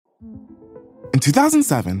In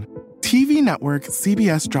 2007, TV network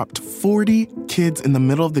CBS dropped 40 kids in the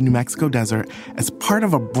middle of the New Mexico desert as part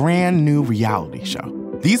of a brand new reality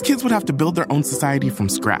show. These kids would have to build their own society from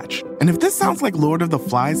scratch. And if this sounds like Lord of the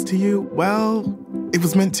Flies to you, well, it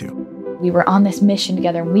was meant to. We were on this mission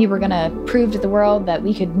together, and we were going to prove to the world that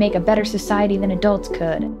we could make a better society than adults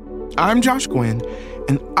could. I'm Josh Gwynn,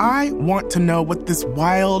 and I want to know what this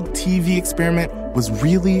wild TV experiment was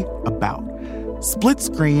really about. Split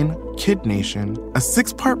Screen, Kid Nation, a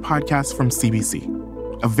 6-part podcast from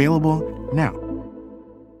CBC. Available now.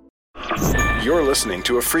 You're listening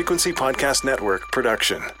to a Frequency Podcast Network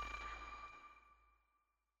production.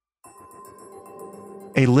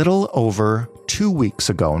 A little over 2 weeks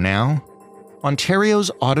ago now, Ontario's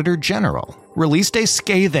Auditor General released a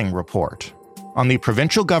scathing report on the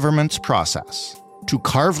provincial government's process to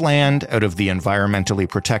carve land out of the environmentally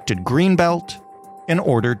protected Greenbelt in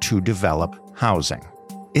order to develop housing.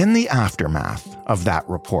 In the aftermath of that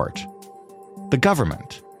report, the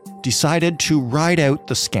government decided to ride out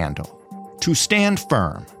the scandal, to stand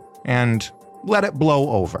firm and let it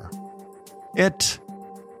blow over. It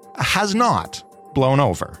has not blown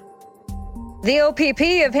over. The OPP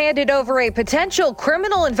have handed over a potential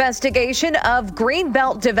criminal investigation of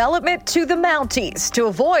Greenbelt development to the Mounties to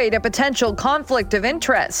avoid a potential conflict of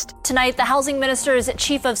interest. Tonight, the Housing Minister's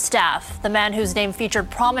Chief of Staff, the man whose name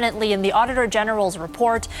featured prominently in the Auditor General's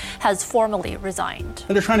report, has formally resigned.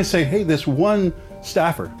 And they're trying to say, hey, this one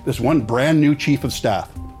staffer, this one brand new Chief of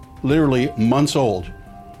Staff, literally months old,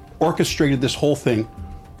 orchestrated this whole thing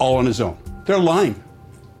all on his own. They're lying.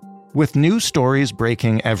 With new stories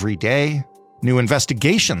breaking every day, new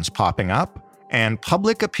investigations popping up, and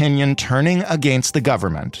public opinion turning against the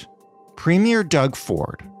government, Premier Doug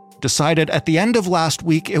Ford decided at the end of last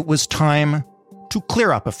week it was time to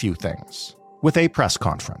clear up a few things with a press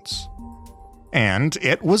conference. And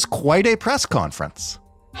it was quite a press conference.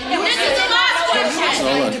 And this is the last question.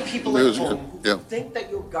 Explain to people at home who think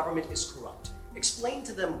that your government is corrupt. Explain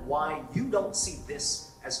to them why you don't see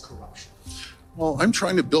this as corruption. Well, I'm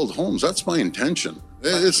trying to build homes. That's my intention.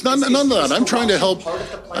 It's none of that. I'm trying to help. Part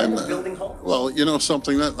of the plan of building homes. Well,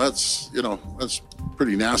 something that's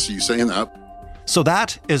pretty nasty, you saying that. So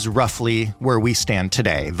that is roughly where we stand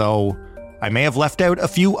today, though I may have left out a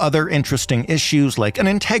few other interesting issues like an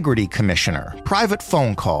integrity commissioner, private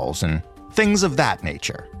phone calls, and things of that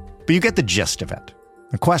nature. But you get the gist of it.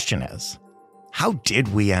 The question is, how did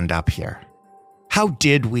we end up here? How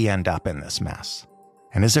did we end up in this mess?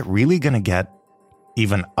 And is it really going to get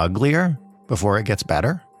even uglier before it gets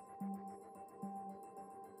better?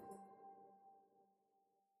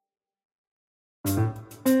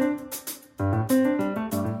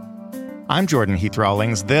 I'm Jordan Heath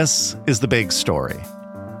Rawlings. This is The Big Story.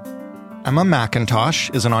 Emma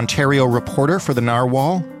McIntosh is an Ontario reporter for the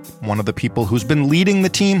Narwhal, one of the people who's been leading the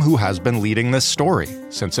team who has been leading this story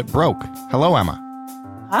since it broke. Hello, Emma.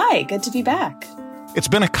 Hi, good to be back. It's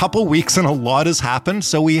been a couple weeks and a lot has happened,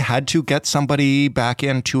 so we had to get somebody back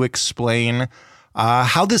in to explain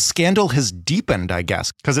how this scandal has deepened, I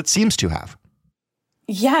guess, because it seems to have.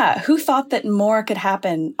 Yeah, who thought that more could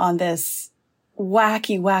happen on this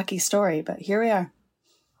wacky story? But here we are.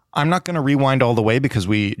 I'm not going to rewind all the way because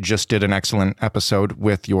we just did an excellent episode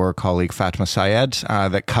with your colleague Fatma Syed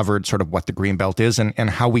that covered sort of what the Greenbelt is and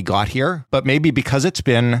how we got here. But maybe because it's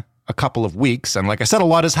been a couple of weeks, and like I said, a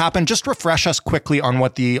lot has happened, just refresh us quickly on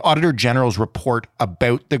what the Auditor General's report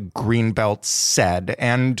about the Greenbelt said,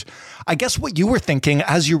 and I guess what you were thinking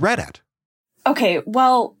as you read it. Okay,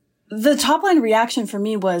 well, the top line reaction for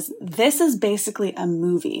me was, this is basically a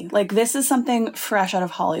movie. Like, this is something fresh out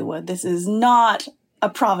of Hollywood. This is not a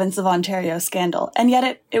province of Ontario scandal. And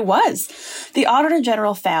yet it was. The Auditor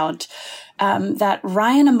General found that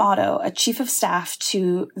Ryan Amato, a chief of staff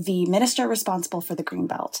to the minister responsible for the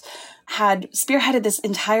Greenbelt, had spearheaded this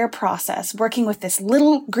entire process, working with this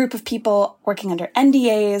little group of people working under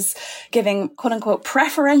NDAs, giving quote unquote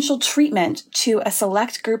preferential treatment to a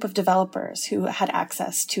select group of developers who had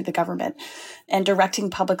access to the government, and directing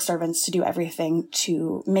public servants to do everything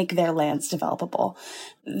to make their lands developable.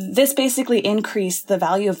 This basically increased the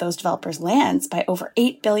value of those developers' lands by over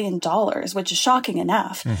 $8 billion, which is shocking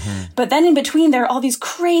enough. Mm-hmm. But then in between, there are all these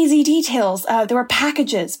crazy details. There were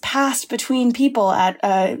packages passed between people at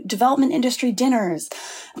development industry dinners,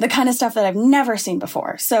 the kind of stuff that I've never seen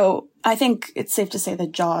before. So I think it's safe to say the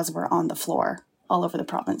jaws were on the floor all over the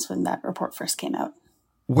province when that report first came out.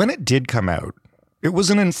 When it did come out, it was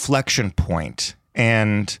an inflection point.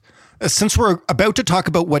 And since we're about to talk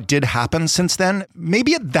about what did happen since then,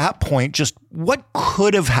 maybe at that point, just what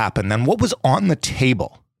could have happened then? What was on the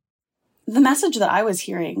table? The message that I was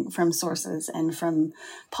hearing from sources and from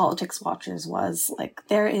politics watchers was like,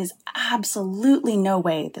 there is absolutely no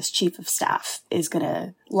way this chief of staff is going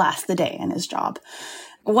to last the day in his job.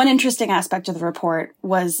 One interesting aspect of the report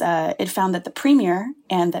was it found that the premier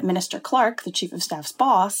and that Minister Clark, the chief of staff's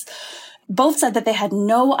boss, both said that they had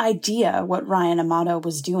no idea what Ryan Amato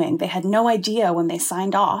was doing. They had no idea when they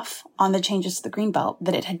signed off on the changes to the Greenbelt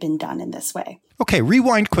that it had been done in this way. Okay,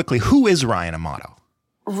 rewind quickly. Who is Ryan Amato?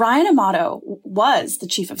 Ryan Amato was the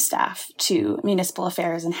chief of staff to Municipal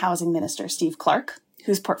Affairs and Housing Minister Steve Clark,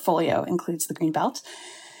 whose portfolio includes the Greenbelt.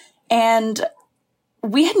 And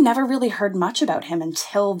we had never really heard much about him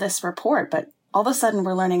until this report, but all of a sudden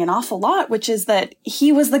we're learning an awful lot, which is that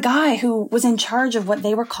he was the guy who was in charge of what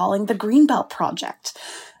they were calling the Greenbelt Project.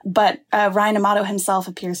 But Ryan Amato himself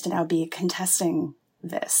appears to now be contesting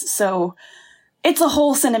this. So it's a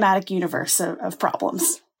whole cinematic universe of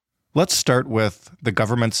problems. Let's start with the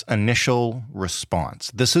government's initial response.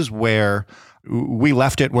 This is where we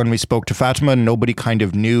left it when we spoke to Fatima. Nobody kind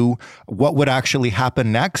of knew what would actually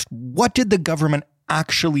happen next. What did the government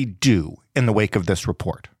actually do in the wake of this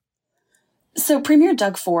report? So Premier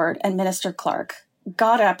Doug Ford and Minister Clark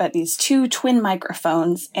got up at these two twin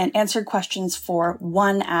microphones and answered questions for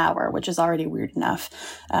 1 hour, which is already weird enough.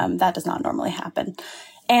 That does not normally happen.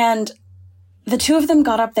 And the two of them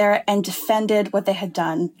got up there and defended what they had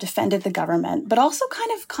done, defended the government, but also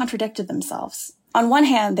kind of contradicted themselves. On one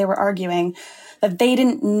hand, they were arguing that they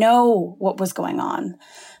didn't know what was going on,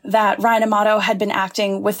 that Ryan Amato had been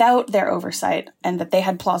acting without their oversight, and that they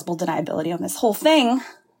had plausible deniability on this whole thing,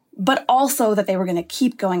 but also that they were going to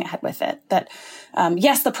keep going ahead with it. That,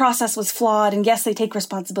 yes, the process was flawed, and yes, they take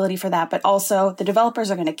responsibility for that, but also the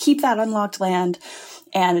developers are going to keep that unlocked land,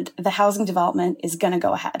 and the housing development is going to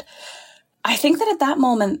go ahead. I think that at that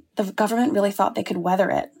moment, the government really thought they could weather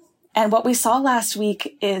it. And what we saw last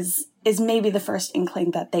week is maybe the first inkling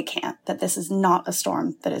that they can't, that this is not a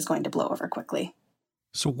storm that is going to blow over quickly.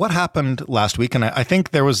 So what happened last week? And I think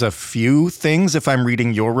there was a few things, if I'm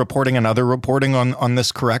reading your reporting and other reporting on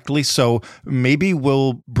this correctly. So maybe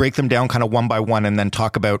we'll break them down kind of one by one and then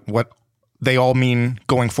talk about what they all mean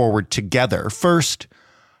going forward together. First,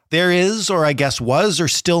 there is, or I guess was, or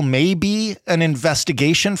still may be an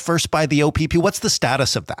investigation first by the OPP. What's the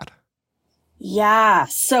status of that? Yeah.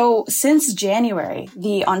 So since January,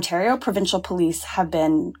 the Ontario Provincial Police have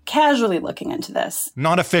been casually looking into this.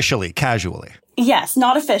 Not officially, casually. Yes,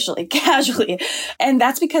 not officially, casually. And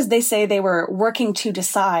that's because they say they were working to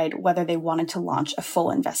decide whether they wanted to launch a full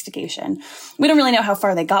investigation. We don't really know how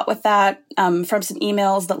far they got with that. From some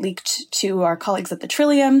emails that leaked to our colleagues at the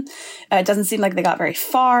Trillium, it doesn't seem like they got very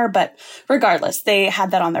far, but regardless, they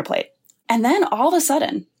had that on their plate. And then all of a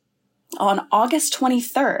sudden, on August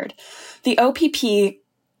 23rd, the OPP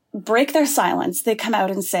break their silence. They come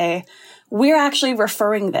out and say, we're actually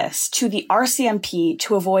referring this to the RCMP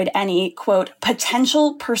to avoid any, quote,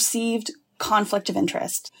 potential perceived conflict of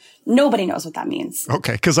interest. Nobody knows what that means.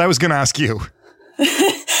 Okay, because I was going to ask you.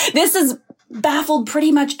 This has baffled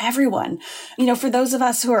pretty much everyone. You know, for those of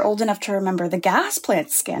us who are old enough to remember the gas plant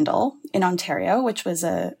scandal in Ontario, which was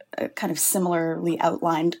a kind of similarly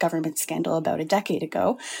outlined government scandal about a decade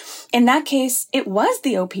ago, in that case, it was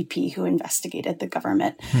the OPP who investigated the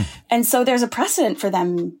government. And so there's a precedent for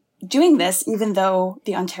them doing this, even though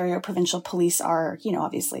the Ontario Provincial Police are, you know,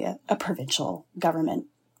 obviously a provincial government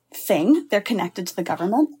thing. They're connected to the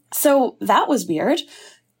government. So that was weird.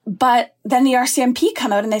 But then the RCMP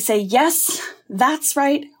come out and they say, yes, that's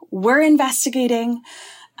right. We're investigating.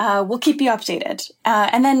 We'll keep you updated.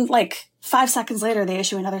 And then like 5 seconds later, they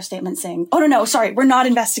issue another statement saying, oh, no, sorry, we're not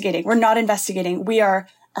investigating. We're not investigating. We are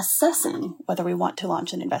assessing whether we want to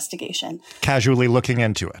launch an investigation. Casually looking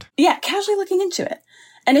into it. Yeah, casually looking into it.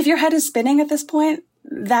 And if your head is spinning at this point,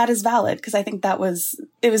 that is valid, because I think it was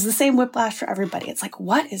the same whiplash for everybody. It's like,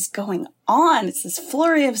 what is going on? It's this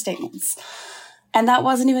flurry of statements. And that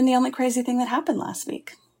wasn't even the only crazy thing that happened last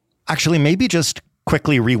week. Actually, maybe just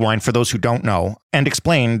quickly rewind for those who don't know and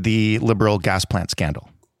explain the Liberal gas plant scandal.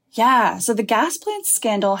 Yeah, so the gas plant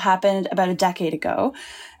scandal happened about a decade ago.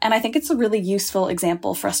 And I think it's a really useful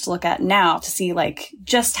example for us to look at now to see like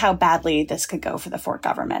just how badly this could go for the Ford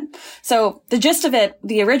government. So the gist of it,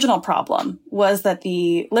 the original problem was that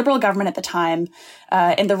the Liberal government at the time,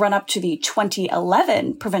 in the run up to the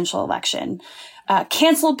 2011 provincial election,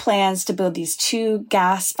 canceled plans to build these 2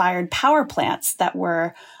 gas-fired power plants that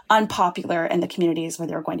were unpopular in the communities where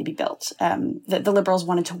they were going to be built. The Liberals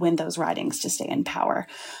wanted to win those ridings to stay in power.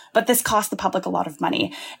 But this cost the public a lot of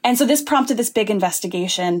money. And so this prompted this big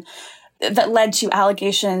investigation. that led to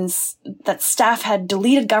allegations that staff had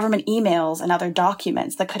deleted government emails and other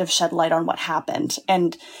documents that could have shed light on what happened.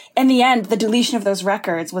 And in the end, the deletion of those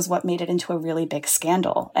records was what made it into a really big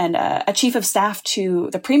scandal. And a chief of staff to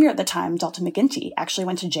the premier at the time, Dalton McGuinty, actually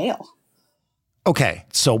went to jail. Okay,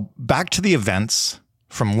 so back to the events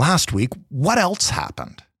from last week. What else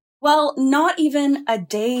happened? Well, not even a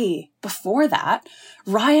day before that,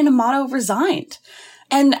 Ryan Amato resigned.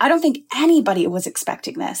 And I don't think anybody was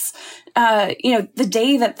expecting this. The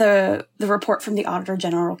day that the report from the Auditor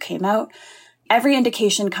General came out, every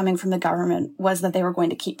indication coming from the government was that they were going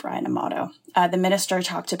to keep Ryan Amato. The minister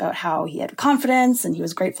talked about how he had confidence and he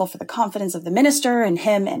was grateful for the confidence of the minister and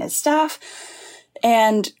him and his staff.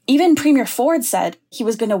 And even Premier Ford said he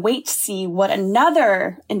was going to wait to see what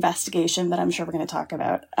another investigation that I'm sure we're going to talk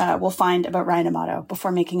about will find about Ryan Amato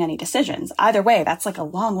before making any decisions. Either way, that's like a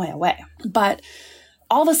long way away. But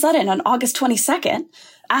all of a sudden, on August 22nd,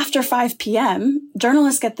 after 5 p.m.,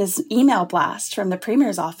 journalists get this email blast from the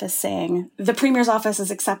Premier's office saying the Premier's office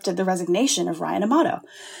has accepted the resignation of Ryan Amato.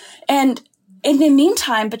 And in the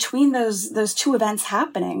meantime, between those two events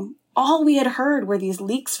happening, all we had heard were these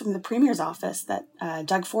leaks from the Premier's office that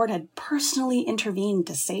Doug Ford had personally intervened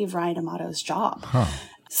to save Ryan Amato's job. Huh.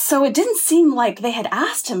 So it didn't seem like they had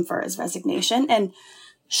asked him for his resignation. And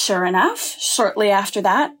sure enough, shortly after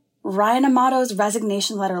that, Ryan Amato's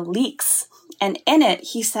resignation letter leaks. And in it,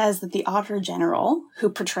 he says that the Auditor General, who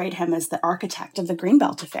portrayed him as the architect of the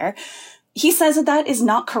Greenbelt affair, he says that that is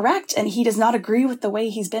not correct and he does not agree with the way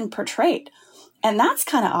he's been portrayed. And that's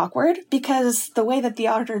kind of awkward because the way that the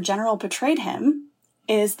Auditor General portrayed him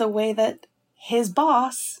is the way that his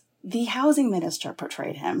boss, the housing minister,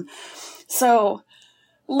 portrayed him. So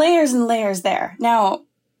layers and layers there. Now,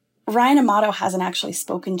 Ryan Amato hasn't actually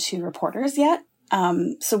spoken to reporters yet.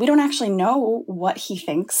 So we don't actually know what he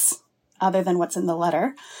thinks other than what's in the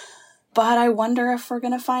letter. But I wonder if we're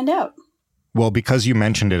going to find out. Well, because you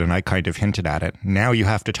mentioned it and I kind of hinted at it, now you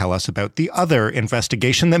have to tell us about the other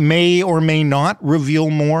investigation that may or may not reveal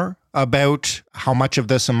more about how much of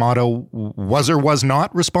this Amato was or was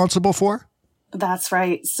not responsible for. That's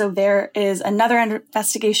right. So there is another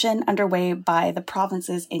investigation underway by the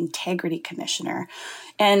province's Integrity Commissioner.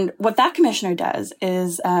 And what that commissioner does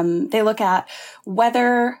is they look at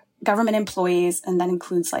whether government employees, and that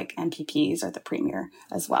includes like MPPs or the premier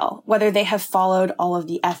as well, whether they have followed all of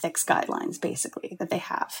the ethics guidelines, basically, that they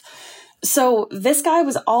have. So this guy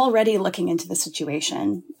was already looking into the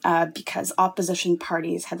situation because opposition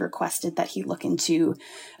parties had requested that he look into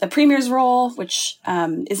the premier's role, which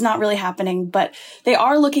is not really happening, but they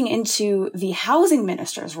are looking into the housing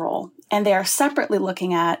minister's role, and they are separately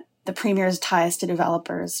looking at the premier's ties to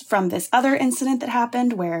developers from this other incident that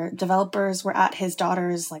happened where developers were at his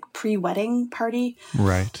daughter's like pre-wedding party.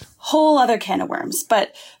 Right. Whole other can of worms.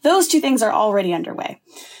 But those two things are already underway.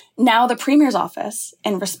 Now the Premier's office,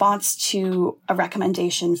 in response to a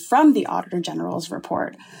recommendation from the Auditor General's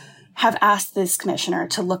report, have asked this commissioner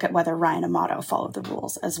to look at whether Ryan Amato followed the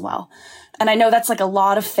rules as well. And I know that's like a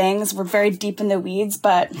lot of things. We're very deep in the weeds,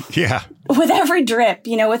 but yeah, with every drip,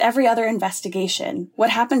 with every other investigation, what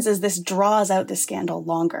happens is this draws out the scandal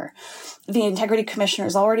longer. The Integrity Commissioner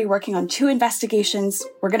is already working on 2 investigations.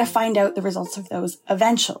 We're going to find out the results of those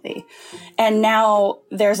eventually. And now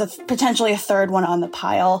there's potentially a third one on the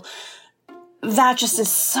pile. That just is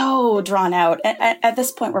so drawn out. At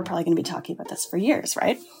this point, we're probably going to be talking about this for years,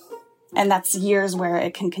 right? And that's years where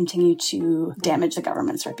it can continue to damage the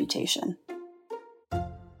government's reputation.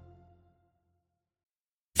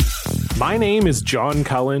 My name is John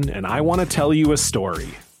Cullen, and I want to tell you a story.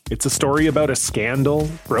 It's a story about a scandal,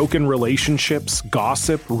 broken relationships,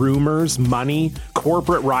 gossip, rumors, money,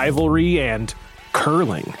 corporate rivalry, and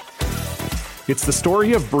curling. It's the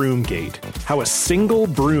story of Broomgate, how a single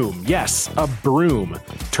broom, yes, a broom,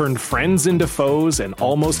 turned friends into foes and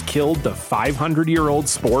almost killed the 500-year-old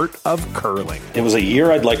sport of curling. It was a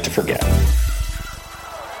year I'd like to forget.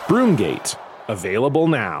 Broomgate, available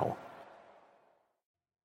now.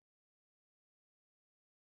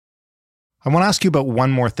 I want to ask you about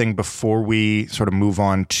one more thing before we sort of move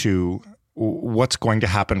on to what's going to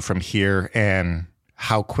happen from here and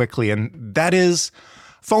how quickly, and that is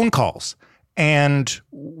phone calls. And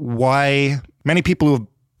why many people who have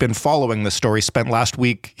been following the story spent last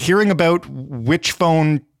week hearing about which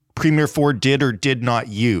phone Premier Ford did or did not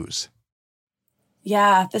use.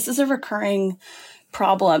 Yeah, this is a recurring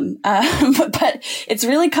problem, but it's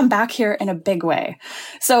really come back here in a big way.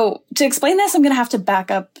 So to explain this, I'm going to have to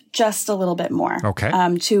back up just a little bit more.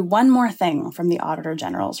 Okay. To one more thing from the Auditor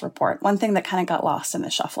General's report, one thing that kind of got lost in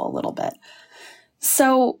the shuffle a little bit.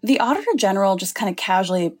 So the Auditor General just kind of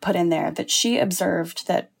casually put in there that she observed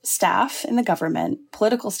that staff in the government,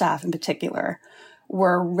 political staff in particular,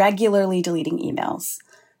 were regularly deleting emails.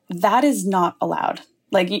 That is not allowed.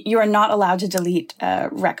 Like, you are not allowed to delete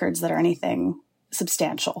records that are anything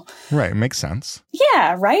substantial. Right. Makes sense.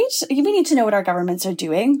 Yeah, right? We need to know what our governments are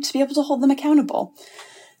doing to be able to hold them accountable.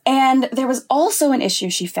 And there was also an issue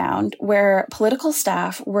she found where political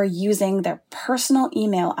staff were using their personal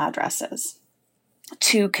email addresses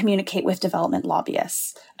to communicate with development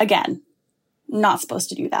lobbyists. Again, not supposed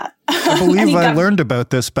to do that. I believe I learned about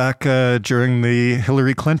this back during the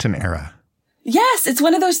Hillary Clinton era. Yes, it's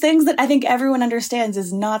one of those things that I think everyone understands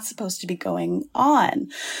is not supposed to be going on.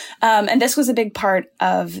 And this was a big part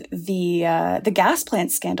of the gas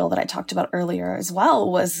plant scandal that I talked about earlier as well,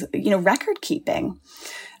 was, record keeping.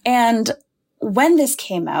 And when this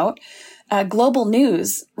came out, Global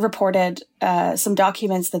News reported some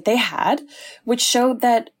documents that they had, which showed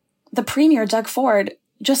that the premier, Doug Ford,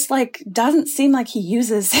 just doesn't seem like he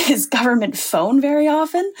uses his government phone very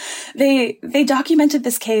often. They documented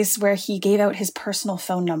this case where he gave out his personal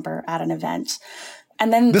phone number at an event.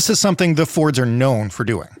 And then this is something the Fords are known for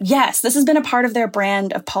doing. Yes, this has been a part of their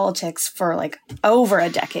brand of politics for over a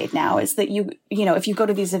decade now, is that if you go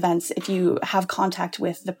to these events, if you have contact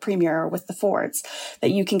with the premier or with the Fords,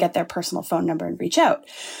 that you can get their personal phone number and reach out.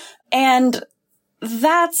 And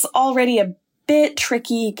that's already a bit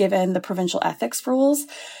tricky given the provincial ethics rules,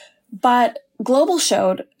 but Global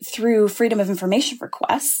showed through Freedom of Information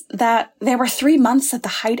requests that there were 3 months at the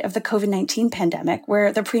height of the COVID-19 pandemic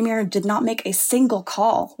where the premier did not make a single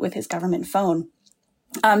call with his government phone.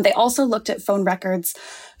 They also looked at phone records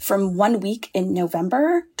from 1 week in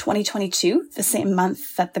November 2022, the same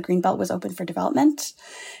month that the Greenbelt was open for development.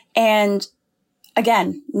 And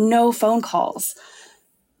again, no phone calls.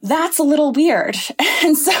 That's a little weird.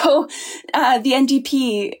 And so the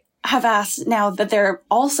NDP have asked now that there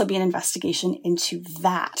also be an investigation into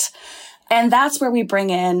that. And that's where we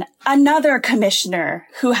bring in another commissioner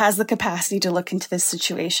who has the capacity to look into this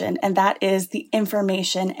situation, and that is the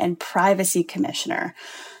Information and Privacy Commissioner.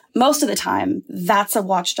 Most of the time, that's a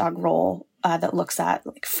watchdog role that looks at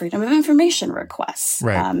freedom of information requests.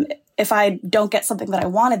 Right. If I don't get something that I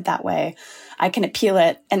wanted that way, I can appeal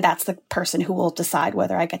it, and that's the person who will decide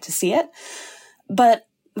whether I get to see it. But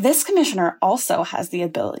this commissioner also has the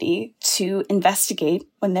ability to investigate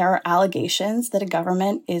when there are allegations that a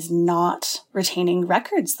government is not retaining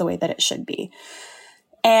records the way that it should be.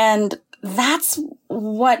 And that's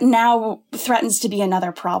what now threatens to be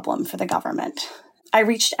another problem for the government. I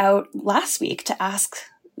reached out last week to ask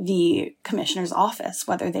the commissioner's office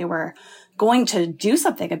whether they were going to do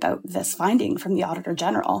something about this finding from the Auditor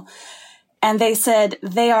General. And they said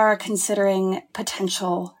they are considering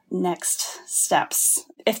potential next steps.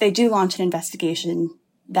 If they do launch an investigation,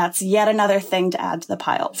 that's yet another thing to add to the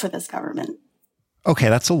pile for this government. Okay,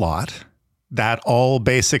 that's a lot. That all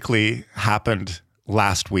basically happened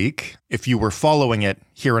last week. If you were following it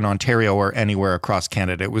here in Ontario or anywhere across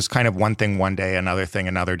Canada, it was kind of one thing one day, another thing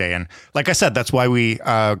another day. And like I said, that's why we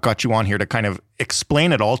got you on here to kind of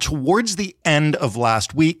explain it all. Towards the end of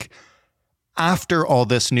last week, after all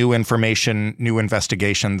this new information, new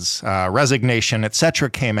investigations, resignation, etc.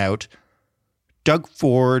 came out, Doug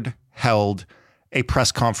Ford held a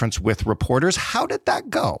press conference with reporters. How did that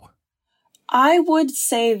go? I would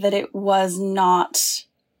say that it was not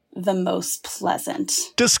the most pleasant.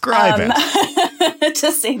 Describe it.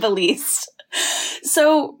 To say the least.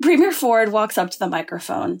 So Premier Ford walks up to the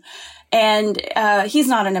microphone, and he's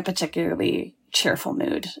not in a particularly cheerful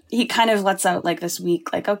mood. He kind of lets out this weak,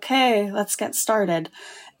 okay, let's get started.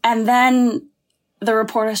 And then the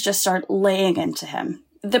reporters just start laying into him.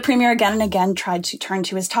 The premier again and again tried to turn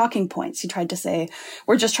to his talking points. He tried to say,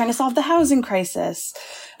 we're just trying to solve the housing crisis.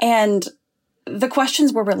 And the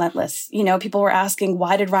questions were relentless. People were asking,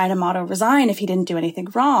 why did Ryan Amato resign if he didn't do anything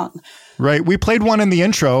wrong? Right. We played one in the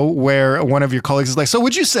intro where one of your colleagues is like, so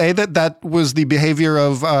would you say that that was the behavior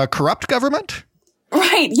of corrupt government?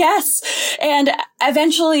 Right. Yes. And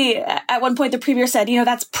eventually, at one point, the premier said,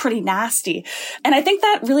 that's pretty nasty. And I think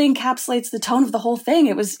that really encapsulates the tone of the whole thing.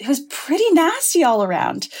 It was pretty nasty all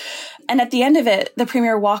around. And at the end of it, the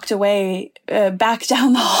premier walked away back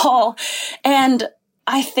down the hall. And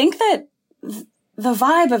I think that the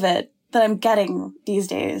vibe of it that I'm getting these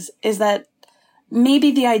days is that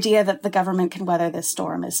maybe the idea that the government can weather this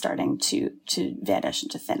storm is starting to vanish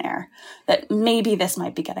into thin air, that maybe this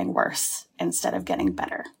might be getting worse instead of getting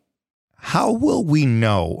better. How will we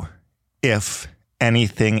know if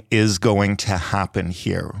anything is going to happen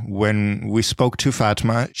here. When we spoke to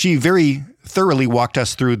Fatma, she very thoroughly walked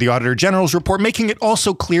us through the Auditor General's report, making it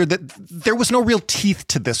also clear that there was no real teeth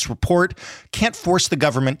to this report. Can't force the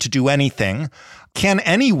government to do anything. Can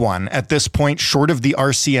anyone at this point, short of the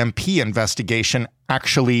RCMP investigation,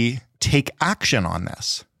 actually take action on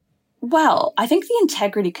this? Well, I think the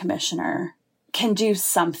Integrity Commissioner can do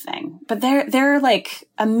something, but there are like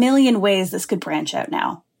a million ways this could branch out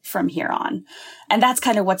now from here on. And that's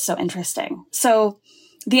kind of what's so interesting. So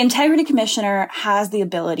the Integrity Commissioner has the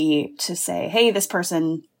ability to say, hey, this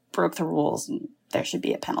person broke the rules and there should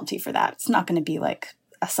be a penalty for that. It's not going to be like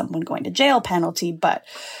a someone going to jail penalty, but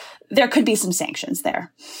there could be some sanctions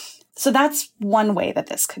there. So that's one way that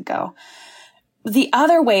this could go. The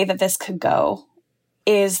other way that this could go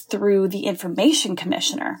is through the Information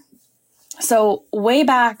Commissioner. So way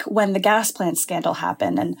back when the gas plant scandal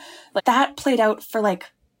happened, and that played out for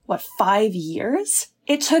 5 years?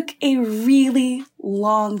 It took a really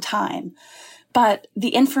long time. But the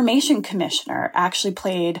Information Commissioner actually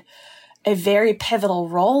played a very pivotal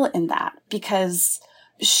role in that because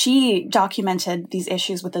she documented these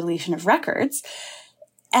issues with the deletion of records.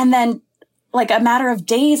 And then a matter of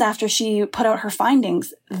days after she put out her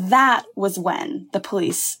findings, that was when the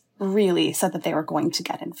police really said that they were going to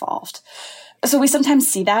get involved. So we sometimes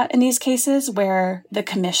see that in these cases where the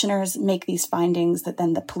commissioners make these findings that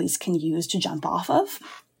then the police can use to jump off of.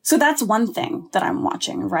 So that's one thing that I'm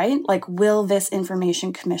watching, right? Will this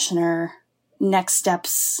Information Commissioner next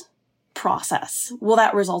steps process? Will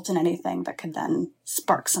that result in anything that could then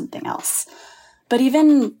spark something else? But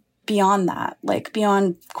even beyond that,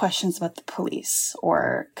 beyond questions about the police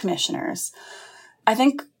or commissioners, I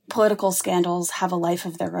think political scandals have a life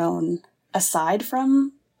of their own aside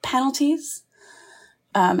from penalties,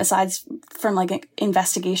 aside from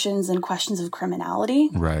investigations and questions of criminality.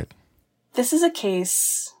 Right. This is a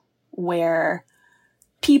case where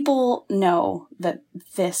people know that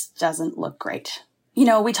this doesn't look great.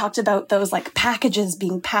 We talked about those packages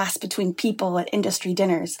being passed between people at industry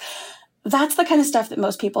dinners. That's the kind of stuff that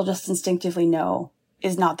most people just instinctively know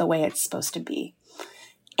is not the way it's supposed to be.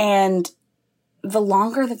 And the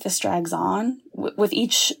longer that this drags on, with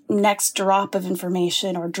each next drop of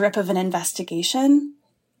information or drip of an investigation,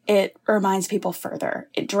 it reminds people further.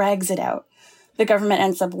 It drags it out. The government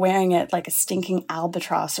ends up wearing it like a stinking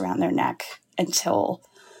albatross around their neck until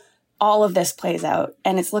all of this plays out.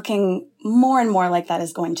 And it's looking more and more like that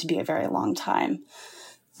is going to be a very long time.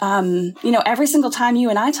 Every single time you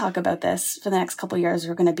and I talk about this for the next couple of years,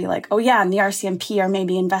 we're going to be like, oh yeah, and the RCMP are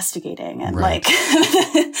maybe investigating. And right.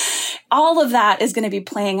 all of that is going to be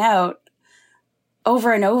playing out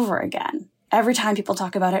over and over again. Every time people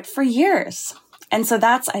talk about it for years. And so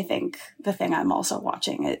that's, I think, the thing I'm also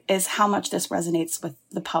watching is how much this resonates with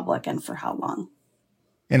the public and for how long.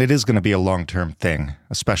 And it is going to be a long-term thing,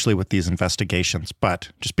 especially with these investigations.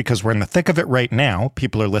 But just because we're in the thick of it right now,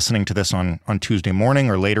 people are listening to this on Tuesday morning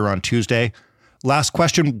or later on Tuesday. Last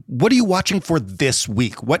question, what are you watching for this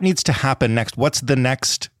week? What needs to happen next? What's the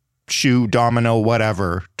next shoe, domino,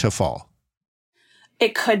 whatever to fall?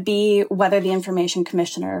 It could be whether the Information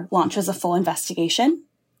Commissioner launches a full investigation.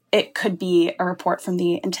 It could be a report from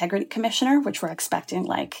the Integrity Commissioner, which we're expecting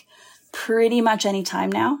pretty much any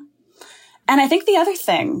time now. And I think the other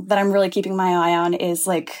thing that I'm really keeping my eye on is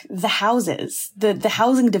the houses, the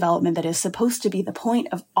housing development that is supposed to be the point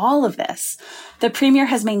of all of this. The Premier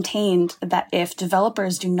has maintained that if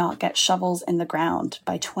developers do not get shovels in the ground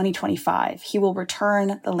by 2025, he will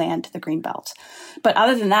return the land to the Greenbelt. But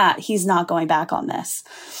other than that, he's not going back on this.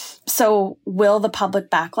 So will the public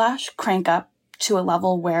backlash crank up to a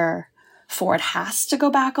level where Ford has to go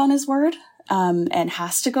back on his word and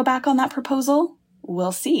has to go back on that proposal?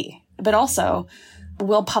 We'll see. But also,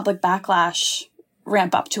 will public backlash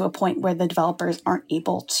ramp up to a point where the developers aren't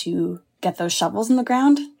able to get those shovels in the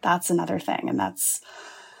ground? That's another thing. And that's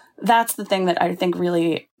the thing that I think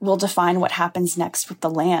really will define what happens next with the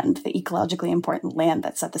land, the ecologically important land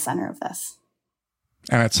that's at the center of this.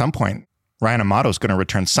 And at some point, Ryan Amato's going to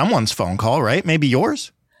return someone's phone call, right? Maybe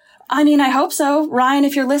yours? I mean, I hope so. Ryan,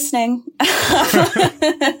 if you're listening,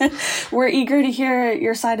 we're eager to hear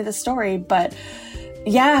your side of the story. But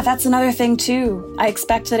yeah, that's another thing too. I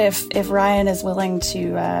expect that if Ryan is willing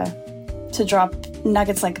to drop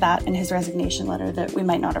nuggets like that in his resignation letter, that we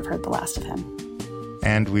might not have heard the last of him.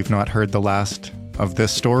 And we've not heard the last of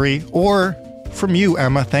this story or from you,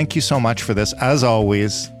 Emma. Thank you so much for this. As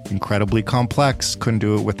always, incredibly complex. Couldn't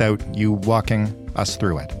do it without you walking us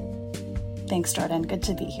through it. Thanks, Jordan. Good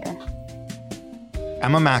to be here.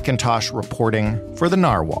 Emma McIntosh reporting for the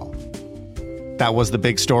Narwhal. That was the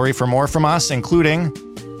big story. For more from us, including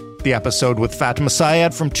the episode with Fatima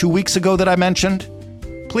Syed from 2 weeks ago that I mentioned?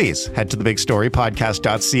 Please head to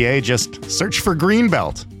thebigstorypodcast.ca. Just search for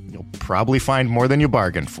Greenbelt. You'll probably find more than you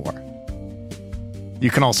bargained for. You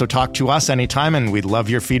can also talk to us anytime, and we'd love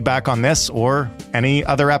your feedback on this or any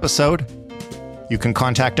other episode. You can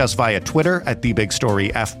contact us via Twitter at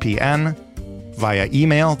TheBigStoryFPN, via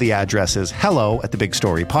email, the address is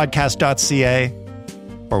hello@thebigstorypodcast.ca,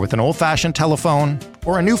 or with an old-fashioned telephone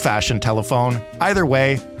or a new-fashioned telephone. Either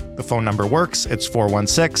way, the phone number works. It's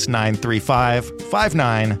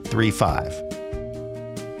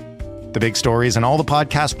 416-935-5935. The Big Stories and all the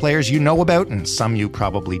podcast players you know about, and some you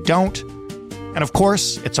probably don't. And of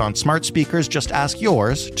course, it's on smart speakers. Just ask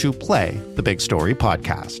yours to play the Big Story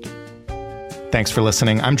podcast. Thanks for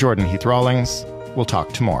listening. I'm Jordan Heath Rawlings. We'll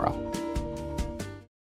talk tomorrow.